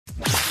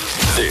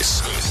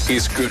This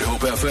is Good Hope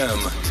FM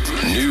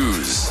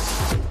News.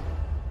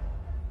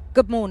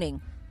 Good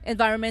morning.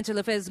 Environmental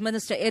Affairs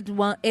Minister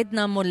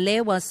Edna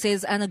Molewa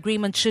says an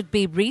agreement should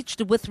be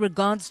reached with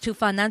regards to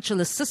financial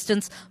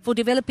assistance for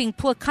developing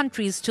poor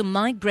countries to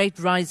migrate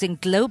rising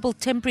global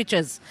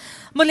temperatures.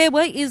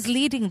 Molewa is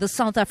leading the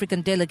South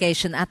African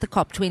delegation at the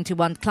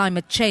COP21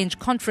 Climate Change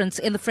Conference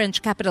in the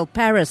French capital,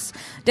 Paris.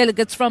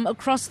 Delegates from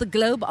across the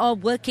globe are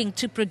working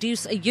to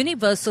produce a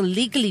universal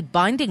legally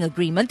binding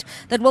agreement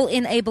that will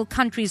enable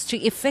countries to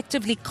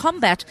effectively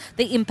combat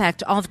the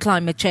impact of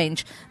climate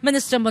change.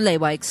 Minister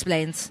Molewa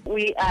explains.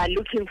 We are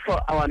looking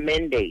for our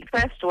mandate.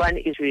 First one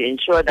is to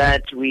ensure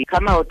that we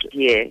come out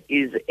here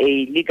is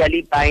a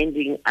legally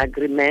binding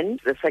agreement.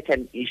 The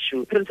second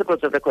issue, principles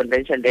of the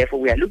convention, therefore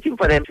we are looking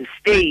for them to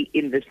stay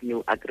in this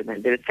new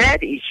agreement. The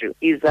third issue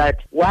is that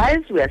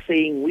whilst we are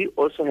saying we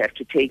also have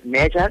to take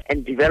measures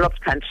and developed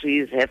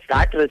countries have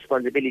that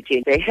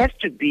responsibility, there has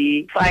to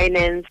be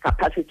finance,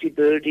 capacity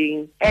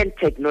building and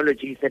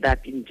technologies that are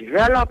being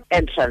developed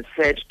and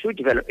transferred to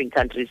developing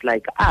countries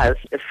like us.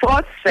 The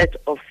fourth set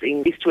of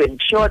things is to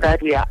ensure that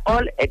we are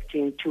all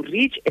acting to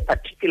reach a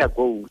particular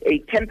goal, a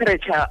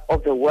temperature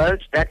of the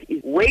world that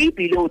is way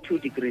below 2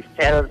 degrees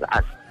tells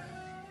us.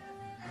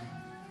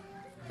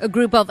 A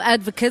group of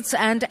advocates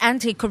and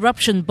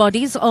anti-corruption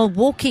bodies are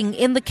walking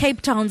in the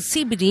Cape Town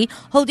CBD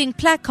holding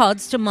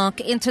placards to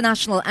mark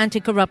International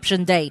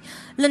Anti-Corruption Day.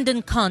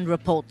 Lyndon Khan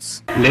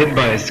reports. Led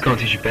by a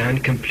Scottish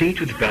band complete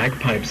with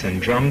bagpipes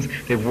and drums,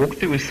 they walked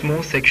through a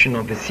small section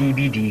of the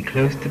CBD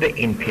close to the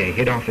NPA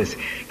head office.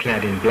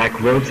 Clad in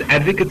black robes,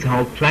 advocates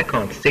held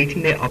placards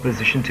stating their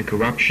opposition to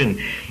corruption.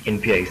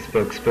 NPA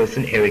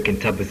spokesperson Eric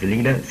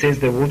Ntabazalina says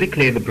they will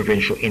declare the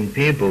provincial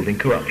NPA building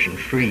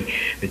corruption-free.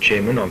 The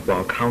chairman of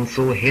Bar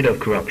Council, head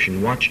of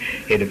Corruption Watch,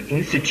 head of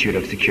Institute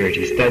of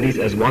Security Studies,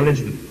 as well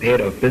as the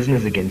head of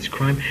Business Against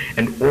Crime,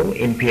 and all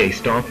NPA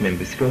staff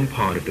members form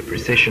part of the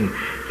procession.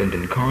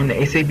 Lyndon Khan,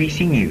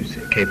 SABC News,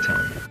 Cape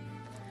Town.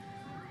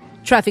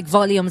 Traffic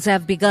volumes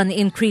have begun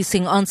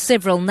increasing on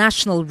several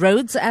national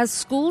roads as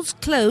schools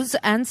close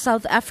and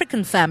South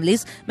African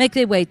families make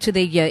their way to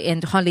their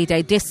year-end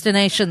holiday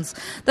destinations.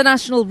 The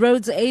National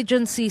Roads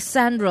Agency,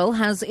 SANRAL,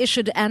 has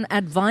issued an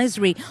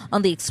advisory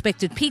on the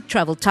expected peak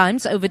travel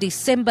times over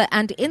December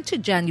and into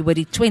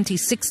January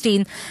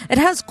 2016. It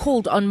has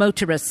called on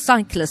motorists,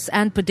 cyclists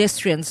and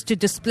pedestrians to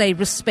display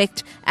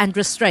respect and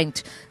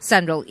restraint.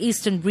 SANRAL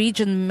Eastern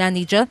Region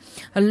Manager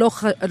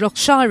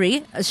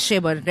Lokshari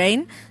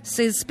Shewarain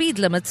says speed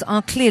limits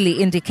are clearly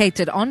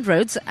indicated on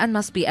roads and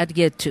must be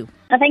adhered to.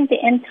 I think the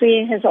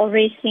N3 has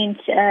already seemed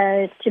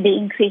to be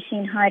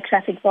increasing high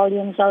traffic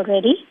volumes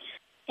already.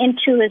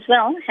 N2 as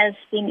well has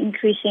been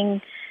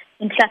increasing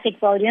in traffic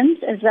volumes,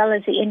 as well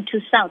as the N2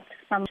 South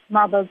from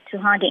Marburg to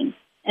Harding,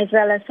 as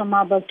well as from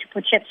Marburg to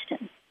Port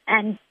Shepstone.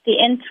 And the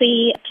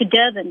N3 to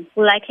Durban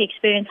will likely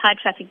experience high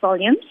traffic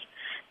volumes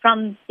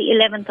from the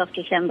 11th of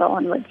December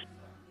onwards.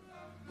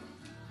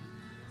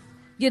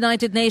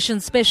 United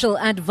Nations Special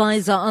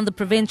Advisor on the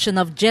Prevention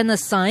of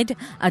Genocide,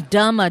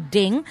 Adama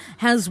Ding,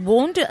 has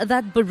warned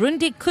that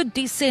Burundi could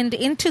descend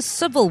into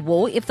civil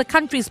war if the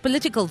country's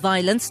political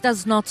violence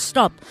does not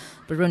stop.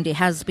 Burundi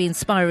has been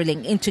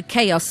spiraling into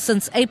chaos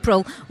since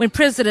April when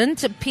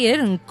President Pierre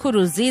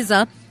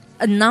Nkurunziza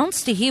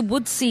announced he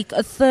would seek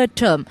a third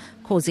term,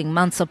 causing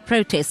months of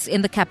protests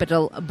in the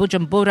capital,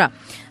 Bujumbura.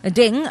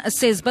 Ding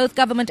says both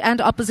government and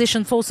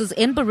opposition forces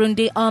in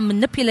Burundi are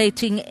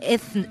manipulating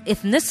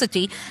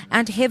ethnicity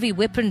and heavy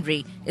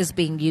weaponry is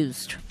being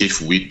used.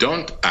 If we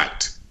don't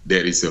act,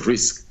 there is a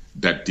risk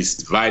that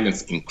this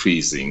violence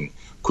increasing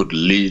could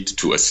lead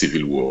to a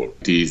civil war.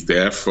 It is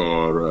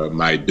therefore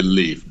my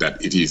belief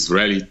that it is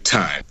really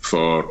time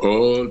for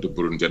all the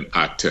Burundian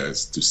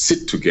actors to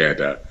sit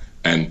together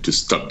and to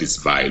stop this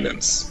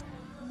violence.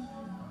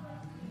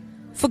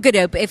 For Good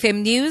Hope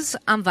FM News,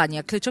 I'm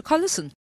Vanya Klitschko-Collison.